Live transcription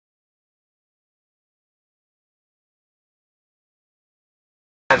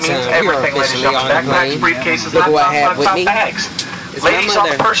That means everything, ladies and gentlemen. Backpacks, briefcases, laptops, unfound bags. Ladies, all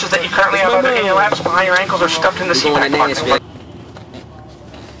the purses that you currently have either in your laps, behind your ankles, or stuffed in the seat back pocket.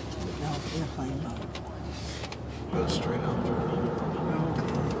 Go straight up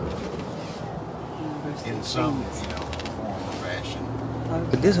in some, form or fashion.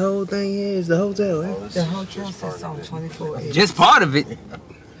 But this whole thing here is the hotel, eh? The hotel says on 24. Just part of it.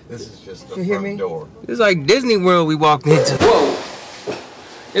 This is just the front door. It's like Disney World we walked into. Whoa!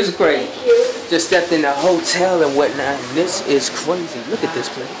 This is crazy. Just stepped in a hotel and whatnot. This is crazy. Look at this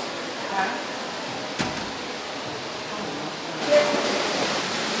place.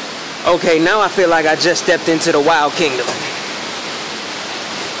 Okay, now I feel like I just stepped into the Wild Kingdom.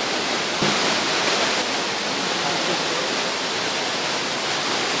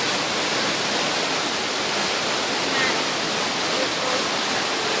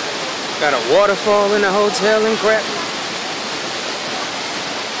 Got a waterfall in the hotel and crap.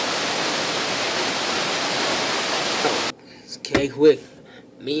 Okay, quick.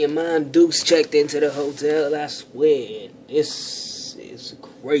 Me and Mom Dukes checked into the hotel. I swear, this is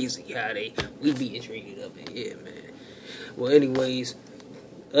crazy how we being treated up in here, man. Well, anyways,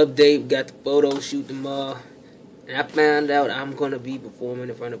 update. Got the photo shoot tomorrow, and I found out I'm gonna be performing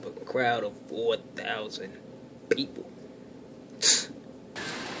in front of a crowd of 4,000 people.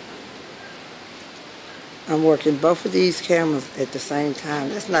 I'm working both of these cameras at the same time.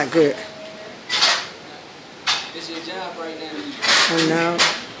 That's not good. This your job right now. I know.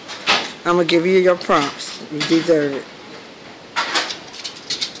 I'm going to give you your prompts. You deserve it.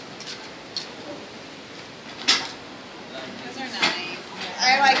 Those are nice.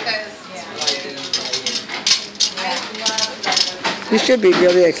 I like those. You should be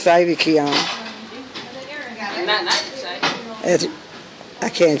really excited, Keon. Not excited. I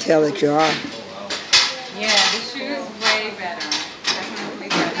can't tell that you are. Yeah, this shoe is way better. Definitely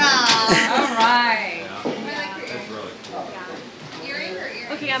better. All right.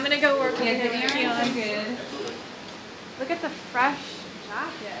 Okay, I'm gonna go work on the earring. Good. Look at the fresh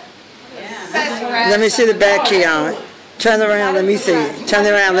jacket. Yeah. Let me see the back, Keon. Turn around, let me see it. Turn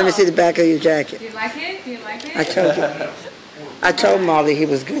around, let me see the back of your jacket. Do you like it? Do you like it? I told Molly he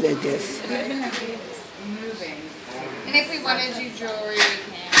was good at this. Moving. And if we wanted you jewelry, we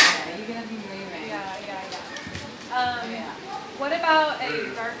can. Yeah, you're gonna be moving. Yeah. What about a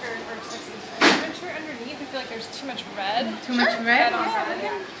darker or different shirt underneath? I feel like there's too much red. Too much red? Red on red.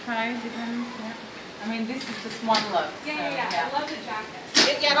 Yeah. Try different. Yeah. I mean, this is just one look. Yeah. I love the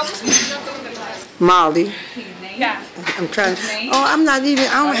jacket. It almost makes you jump over the dress. Molly. Yeah. I'm trying to. Oh, I'm not even.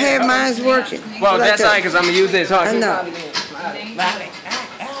 I don't have mine working. Well, that's all right, because I'm going to use this. I know. There's something like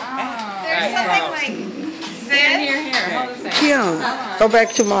this. Here. Hold a second. Keon, go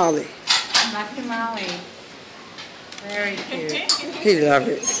back to Molly. Back to Molly. Very cute. He loved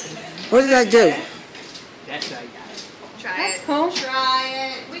it. What did I do? That's how I got it. Try That's it. cool. Try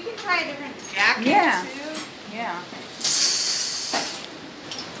it. We can try a different jacket too. Yeah.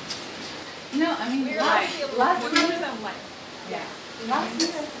 No, I mean, last week. Yeah. Last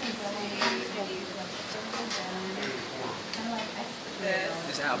week. This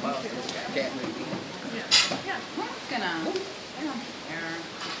is how about cat movie. Yeah. Who's gonna? I don't care.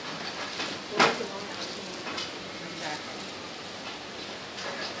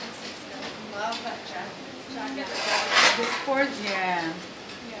 Love that jacket. The sports, yeah.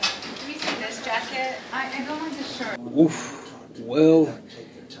 Have you seen this jacket? I don't like the shirt. Oof. Well,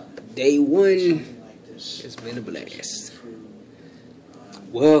 day one has been a blast.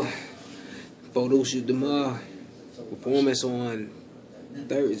 Well, photo shoot tomorrow, performance on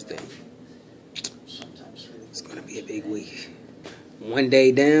Thursday. It's gonna be a big week. One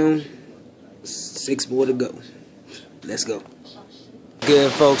day down, 6 more to go. Let's go.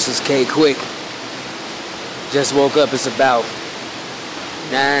 Good folks, it's K Quick. Just woke up, it's about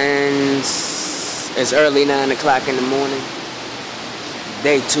it's early 9 o'clock in the morning.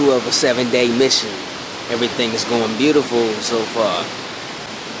 Day 2 of a 7-day mission. Everything is going beautiful so far.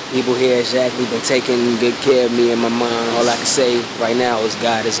 People here at Shaklee been taking good care of me and my mom. All I can say right now is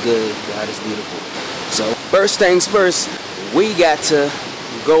God is good, God is beautiful. So first things first, we got to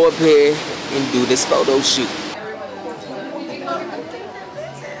go up here and do this photo shoot.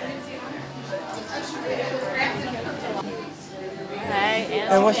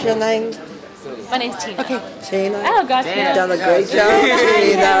 And what's your name? My name's Tina. Okay, Tina. Oh, gosh. You've done a great job,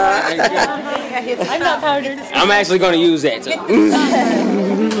 Tina. I'm not powdered. I'm actually going to use that too.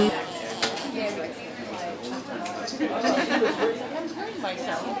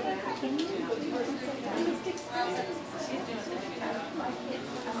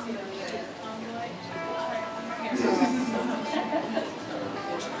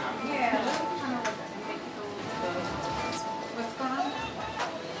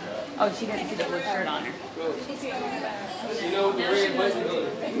 Oh, she didn't see the blue shirt on her. You know what the red button is?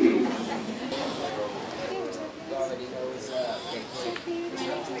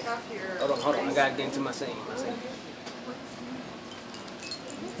 Hold on, I gotta get into my scene.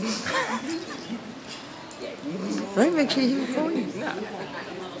 Let me make sure you record it.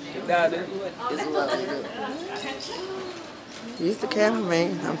 Nah, dude. It's a lot. He's the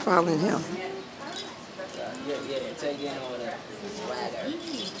cameraman. I'm following him. Yeah, take in all that swagger.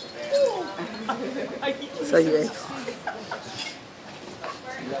 So you asked.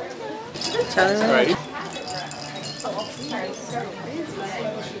 Turn around.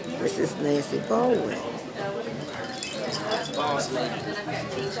 This is Nancy Baldwin. Boss lady.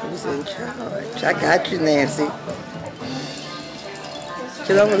 She's in charge. I got you, Nancy.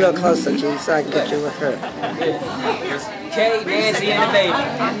 Get over a little closer, G, so I can get you with her. Kay, Nancy, and the baby.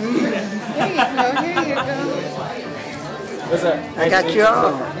 Here you go. What's up? I got you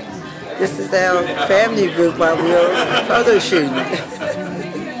all. This is our family group while we were photo shooting.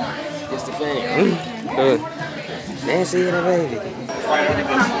 Just the family. Nancy and the baby. Right over this,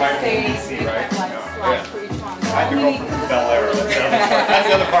 right? Yeah. I had to go from Bel Air. That's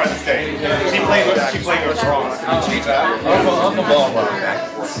the other part of the stage. She played with drums. Uncle Ball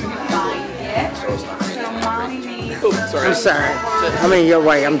I'm sorry. I'm in your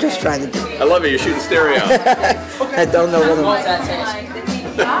way. I'm just trying to do it. I love it. You're shooting stereo. I don't know what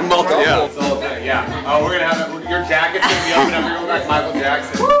I'm Yeah. Oh, we're gonna have your jacket's gonna be up and everyone like Michael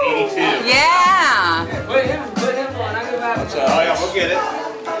Jackson, 82. Yeah. Put him on. I go back. Oh yeah, we'll get it.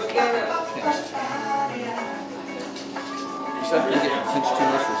 You said we get pinch too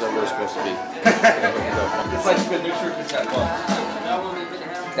much, or is that where it's supposed to be? It's like a good mixture of cassette box.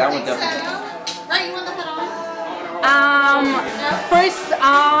 That one definitely. Right, you want the head on? First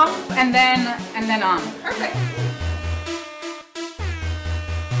off, and then on. Perfect.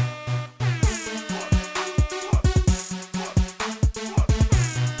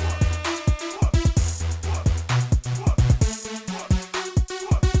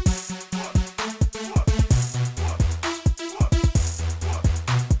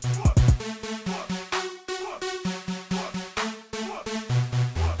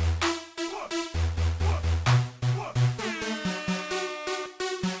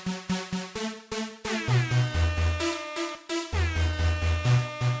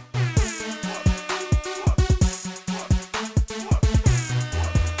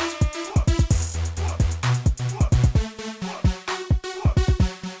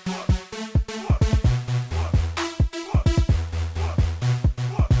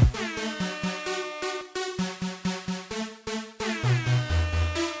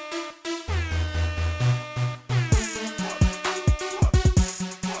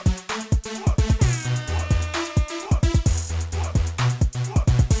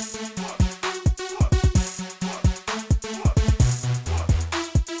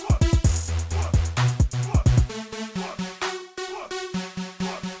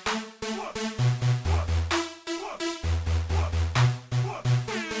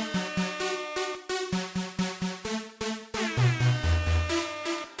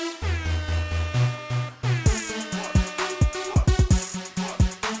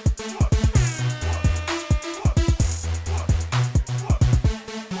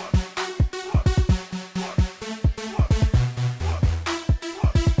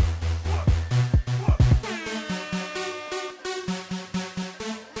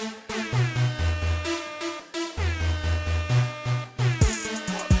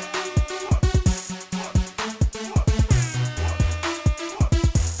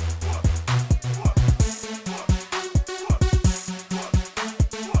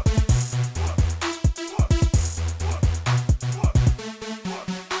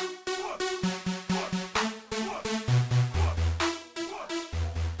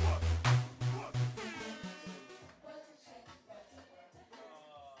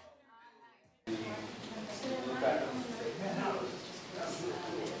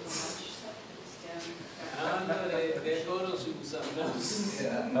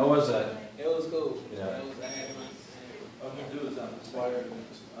 How was that? It was cool. Yeah. It was actually. What I'm going to do is I'm inspired and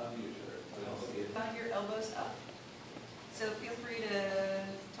on your shirt. Find your elbows up. So feel free to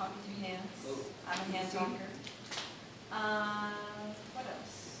talk with your hands. I'm a hand talker. What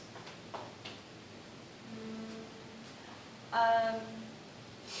else?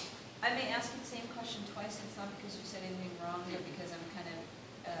 I may ask you the same question twice. It's not because you said anything wrong, but because I'm kind of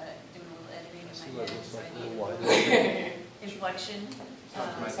doing a little editing in my head, so I need a little inflection. So I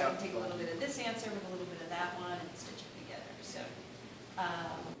can take a little bit of this answer with a little bit of that one and stitch it together. So.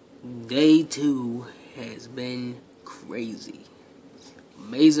 Day 2 has been crazy.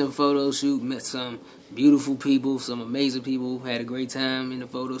 amazing photo shoot. Met some beautiful people, some amazing people. Had a great time in the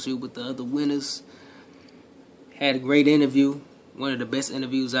photo shoot with the other winners. Had a great interview. One of the best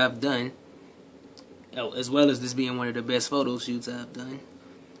interviews I've done. As well as this being one of the best photo shoots I've done.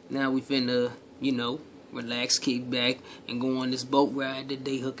 Now we finna, you know, relax, kick back, and go on this boat ride that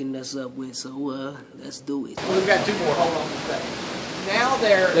they hooking us up with. So, let's do it. Well, we've got 2 more. Hold on a second. Now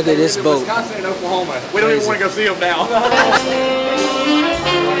they're Look at this boat. Wisconsin and Oklahoma. We don't even want to go see them now.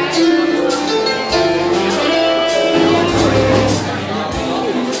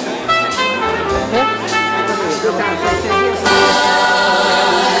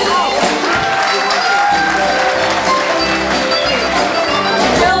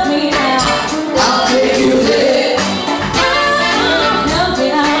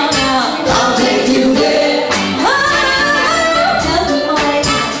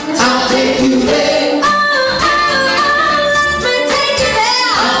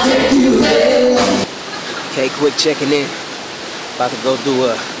 Okay, quick checking in. About to go do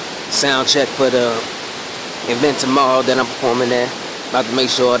a sound check for the event tomorrow that I'm performing at. About to make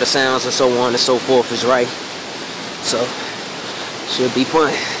sure the sounds and so on and so forth is right. So, should be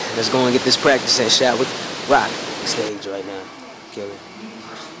fun. Let's go and get this practice in, shall we? Rock stage right now. Kill it.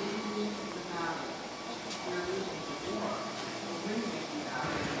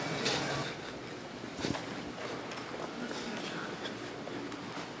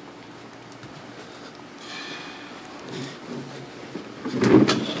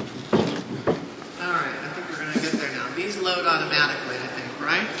 Alright, I think we're going to get there now. These load automatically, I think,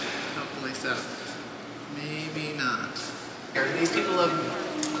 right? Hopefully so. Maybe not. These people have,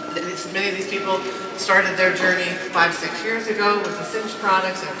 many of these people started their journey 5-6 years ago with the Cinch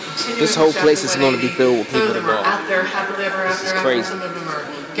products and continuing. This whole place is going to be filled with people that that are at their happily ever after. This is crazy. Some of them are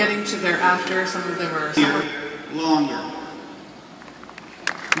getting to their after, some of them are longer.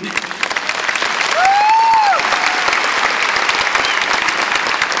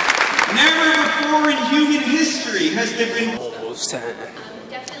 Never before in human history has there been almost time.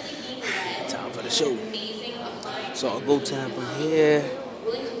 Time for the show. So I'll go time from here.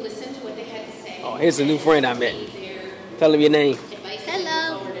 Oh, here's a new friend I met. Tell him your name.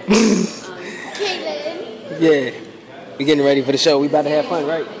 Hello. Kaylin. Yeah. We getting ready for the show. We about to have fun,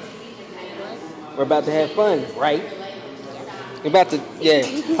 right? We're about to have fun, right? We're about to, yeah.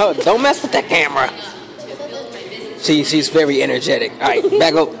 Oh, don't mess with that camera. She's very energetic. All right,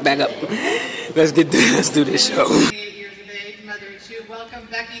 back up. Let's do this show. 28 years of age, mother and two. Welcome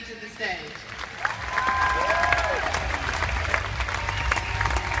Becky to the stage.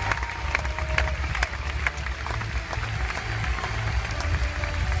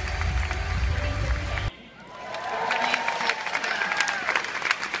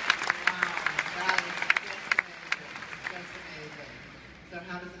 So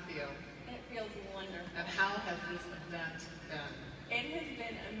how does it feel? It feels wonderful. And how has this event been? It has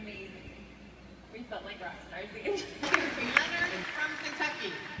been amazing. We felt like rock stars again. Leonard from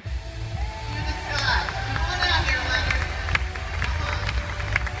Kentucky. To the sky. Come on out here, Leonard. Come on.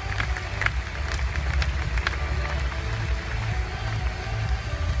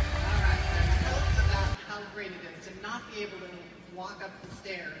 All right, then tell us about how great it is to not be able to walk up the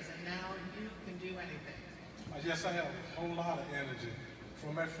stairs, and now you can do anything. Yes, I have a whole lot of energy.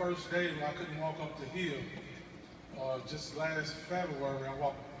 From that first day when I couldn't walk up the hill, just last February, I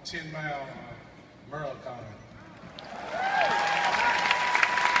walked a 10-mile marathon.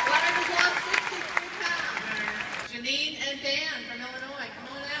 Leonard has lost 63 pounds. Janine and Dan from Illinois, come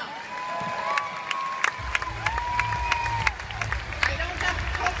on out. I don't have to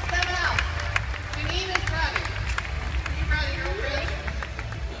coax them out. Janine is ready. Are you ready, girlfriend?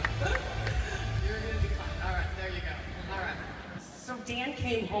 You're going to be fine. All right, there you go. All right. So Dan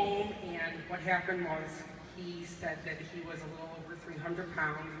came home, and what happened was he said that he was a little over 300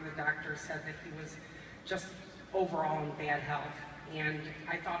 pounds, and the doctor said that he was just overall in bad health. And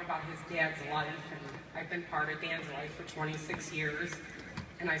I thought about his dad's life, and I've been part of Dan's life for 26 years,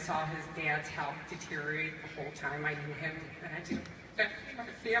 and I saw his dad's health deteriorate the whole time I knew him, and I didn't have my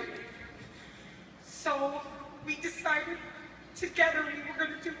family. So we decided together we were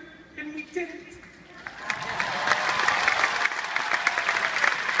going to do it, and we did it.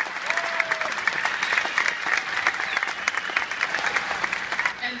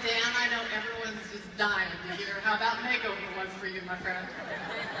 And Dan, I know everyone's just dying to hear how that makeover was for you, my friend.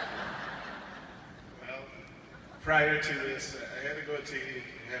 Well, prior to this, I had a goatee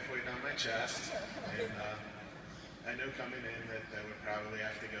halfway down my chest, and I knew coming in that I would probably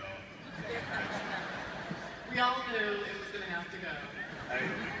have to go. We all knew it was going to have to go. I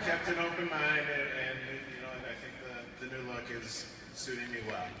kept an open mind, and you know, I think the new look is suited me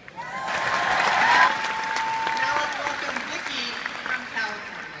well. Now let's welcome Vicki from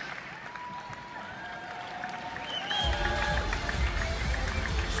California.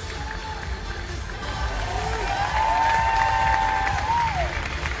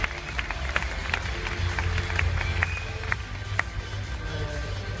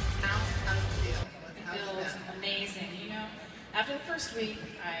 Amazing. You know, after the first week,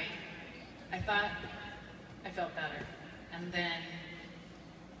 I thought I felt better. And then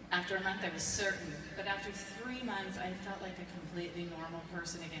after a month, I was certain. But after 3 months, I felt like a completely normal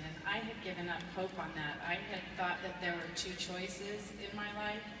person again. And I had given up hope on that. I had thought that there were 2 choices in my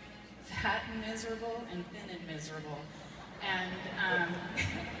life, fat and miserable and thin and miserable. And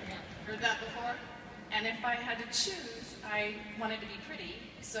heard that before? And if I had to choose, I wanted to be pretty,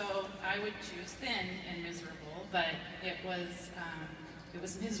 so I would choose thin and miserable, but it was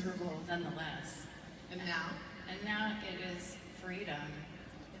miserable nonetheless. And now? And now it is freedom.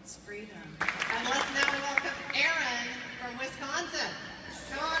 It's freedom. And let's now welcome Erin from Wisconsin.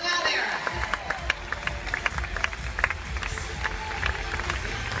 Come on out, Erin.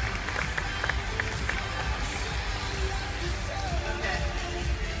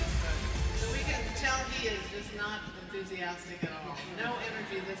 He is just not enthusiastic at all. No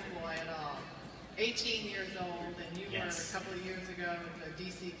energy, this boy at all. 18 years old, and you were a couple of years ago at the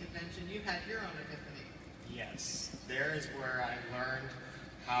DC convention. You had your own epiphany. Yes, there is where I learned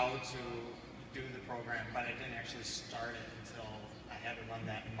how to do the program, but I didn't actually start it until I had to run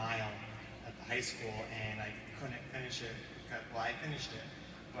that mile at the high school, and I couldn't finish it. Well, I finished it,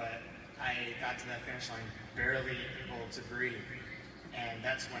 but I got to that finish line barely able to breathe, and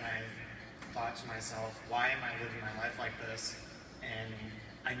that's when I thought to myself, why am I living my life like this? And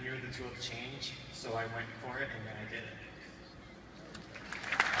I knew the tool to change, so I went for it, and then I did it.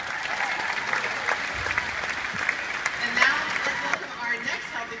 And now let's welcome our next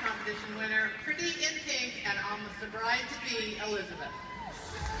healthy competition winner, Pretty in Pink and almost a bride-to-be, Elizabeth.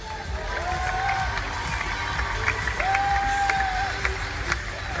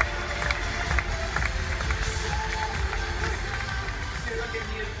 You're looking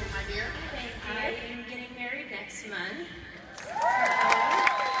beautiful, my dear. I am getting married next month.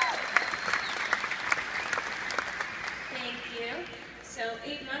 Thank you. So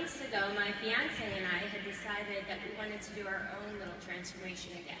 8 months ago, my fiance and I had decided that we wanted to do our own little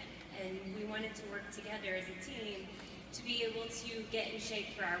transformation again. And we wanted to work together as a team to be able to get in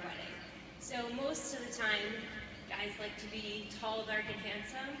shape for our wedding. So most of the time, guys like to be tall, dark, and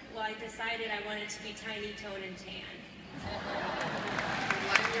handsome. Well, I decided I wanted to be tiny, tone, and tan.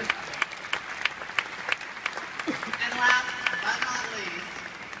 And last but not least,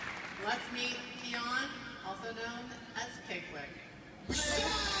 let's meet Keon, also known as Cakewick.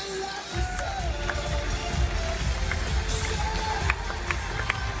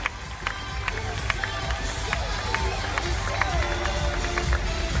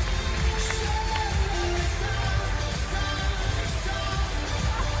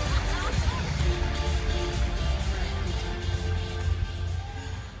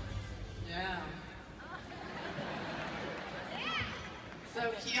 So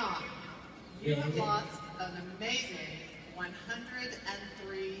Keon, you have lost an amazing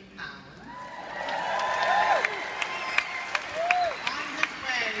 103 pounds. On his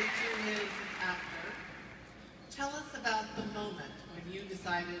way to his after, tell us about the moment when you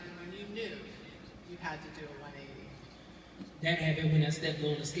decided, when you knew you had to do a 180. That happened when I stepped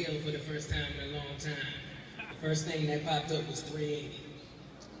on the scale for the first time in a long time. The first thing that popped up was 380.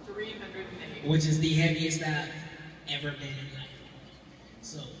 380. Which is the heaviest I've ever been in life.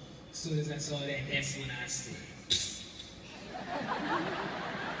 So, as soon as I saw that, that's when I said,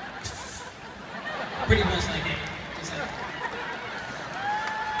 pretty much like that. Just like that.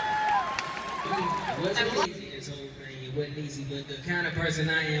 It wasn't easy, this whole thing. It wasn't easy, but the kind of person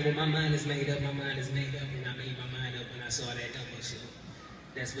I am, when my mind is made up, my mind is made up, and I made my mind up when I saw that number, so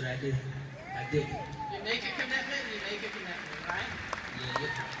that's what I did. I did it. You make a commitment, you make a commitment, right?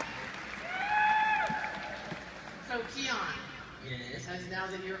 Yeah. So Keon, yes. As now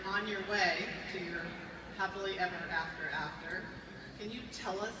that you're on your way to your happily ever after, can you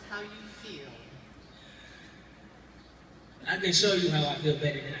tell us how you feel? I can show you how I feel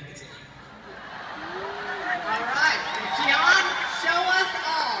better than I can tell you. All right, Keon, show us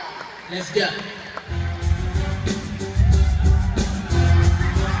all. Let's go.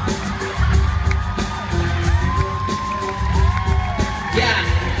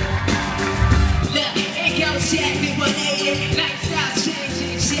 Shaklee180, lifestyle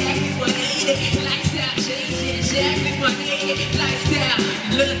changing, Shaklee180, lifestyle changing, Shaklee180, lifestyle,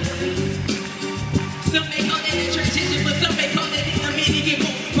 look. Some may call that a transition, but some may call that an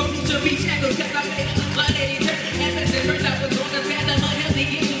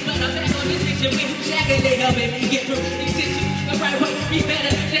motivation. We Shaklee, they helping me get through these issues the right way. Be better.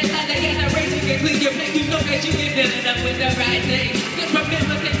 That's how they get the race. You can clean your plate. You know that you can fill it up with the right thing. Just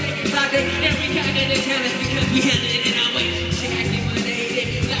remember that it's like that every kind of the challenge because we handle it in our way.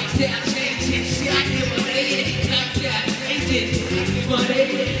 Shaklee180, lifestyle changes. Shaklee180, lifestyle changes.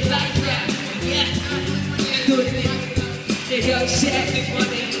 Shaklee180, lifestyle. Yeah, do it again. Yo,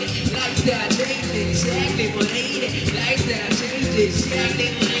 Shaklee180, lifestyle changes. Shaklee180, lifestyle changes.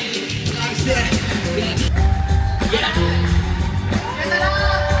 Shaklee180, lifestyle. Yeah. Yeah.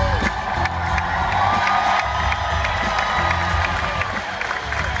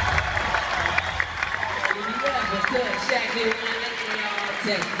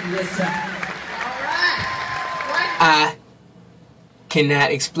 I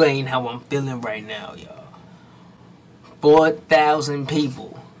cannot explain how I'm feeling right now, y'all. 4,000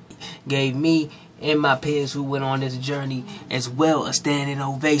 people gave me and my peers who went on this journey as well a standing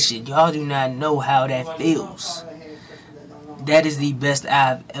ovation. Y'all do not know how that feels. That is the best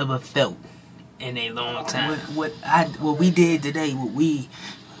I've ever felt in a long time. What we did today, what we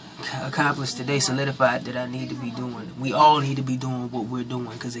accomplished today, solidified that I need to be doing. We all need to be doing what we're doing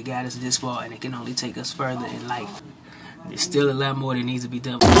because it got us this far and it can only take us further in life. There's still a lot more that needs to be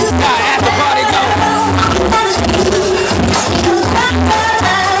done.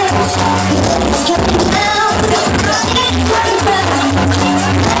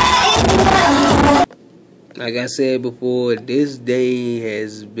 Like I said before, this day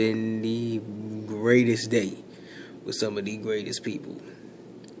has been the greatest day with some of the greatest people.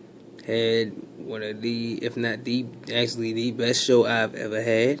 Had one of the, if not the, actually the best show I've ever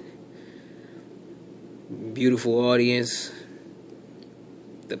had. Beautiful audience.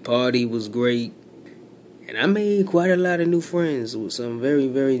 The party was great. And I made quite a lot of new friends with some very,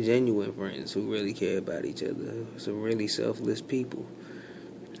 very genuine friends who really care about each other. Some really selfless people.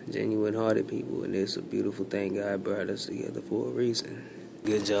 Genuine hearted people. And it's a beautiful thing. God brought us together for a reason.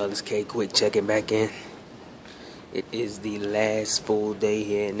 Good job. It's K Quick checking back in. It is the last full day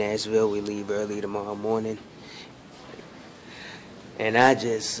here in Nashville. We leave early tomorrow morning. And I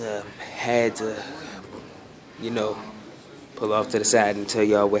just had to, pull off to the side and tell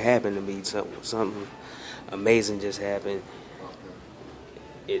y'all what happened to me. Something amazing just happened.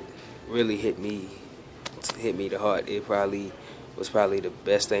 It really hit me the heart. It was probably the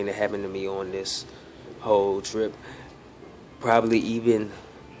best thing that happened to me on this whole trip. Probably even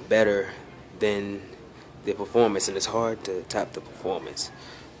better than the performance, and it's hard to top the performance.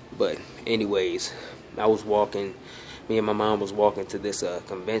 But anyways, me and my mom was walking to this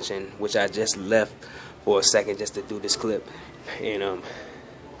convention, which I just left for a second just to do this clip. And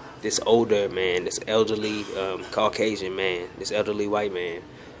this older man, this elderly Caucasian man, this elderly white man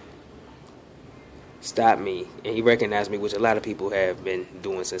stopped me, and he recognized me, which a lot of people have been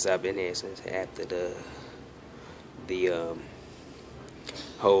doing since I've been here, since after the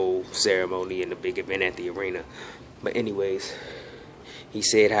whole ceremony and the big event at the arena. But anyways, he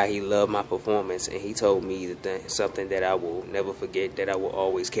said how he loved my performance, and he told me something that I will never forget, that I will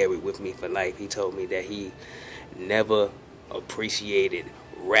always carry with me for life. He told me that he never appreciated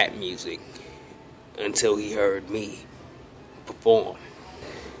rap music until he heard me perform.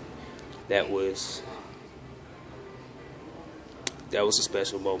 That was a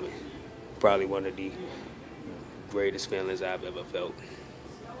special moment. Probably one of the greatest feelings I've ever felt.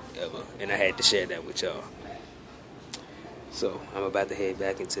 Ever. And I had to share that with y'all. So I'm about to head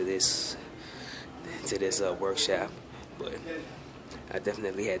back into this workshop, but I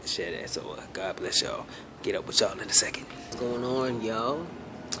definitely had to share that. So God bless y'all. Get up with y'all in a second. What's going on, y'all?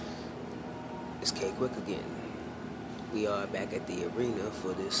 It's K Quick again. We are back at the arena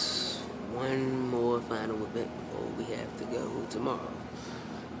for this one more final event before we have to go tomorrow.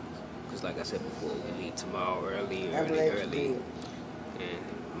 Because like I said before, we leave tomorrow early. And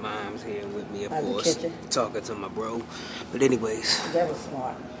Mom's here with me, of course, talking to my bro. But anyways, that was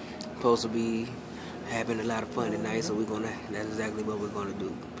smart. Supposed to be having a lot of fun tonight, so that's exactly what we're gonna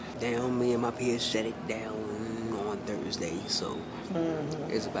do. Me and my peers shut it down on Thursday, so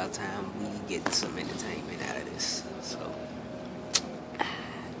it's about time we get some entertainment out of this. So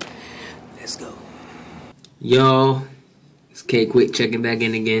let's go. Y'all, it's K Quick checking back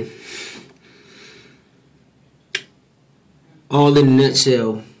in again. All in a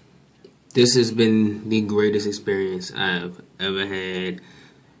nutshell, this has been the greatest experience I've ever had,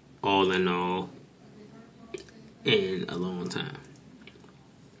 all in all, in a long time.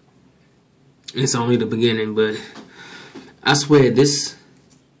 It's only the beginning, but I swear this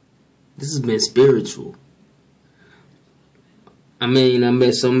has been spiritual. I mean, I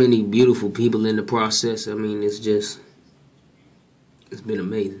met so many beautiful people in the process. I mean, it's been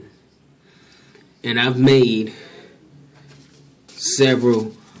amazing. And I've made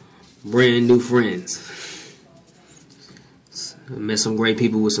several brand new friends. I met some great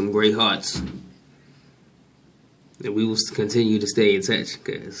people with some great hearts. And we will continue to stay in touch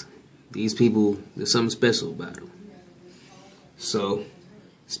because these people, there's something special about them. So,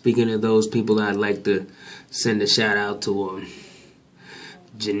 speaking of those people, I'd like to send a shout out to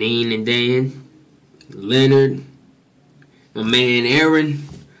Janine and Dan, Leonard, my man Aaron,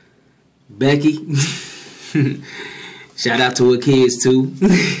 Becky. Shout out to her kids too,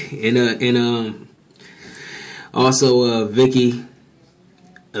 and also Vicky,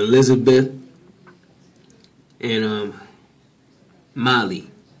 Elizabeth, and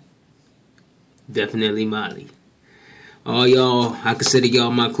Molly. Definitely Molly. All y'all, I consider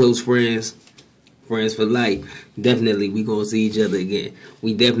y'all my close friends. Friends for life. Definitely we gonna see each other again.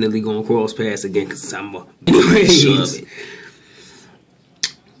 We definitely gonna cross paths again because I'm sure of it.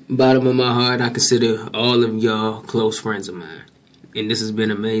 Bottom of my heart, I consider all of y'all close friends of mine. And this has been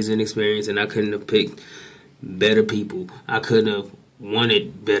an amazing experience, and I couldn't have picked better people. I couldn't have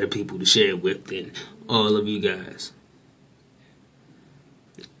wanted better people to share it with than all of you guys.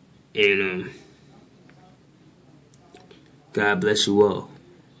 And God bless you all.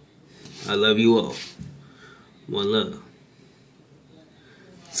 I love you all. One love.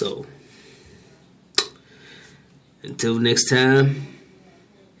 So, until next time,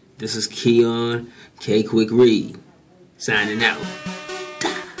 this is Keon K. Quick Reed, signing out.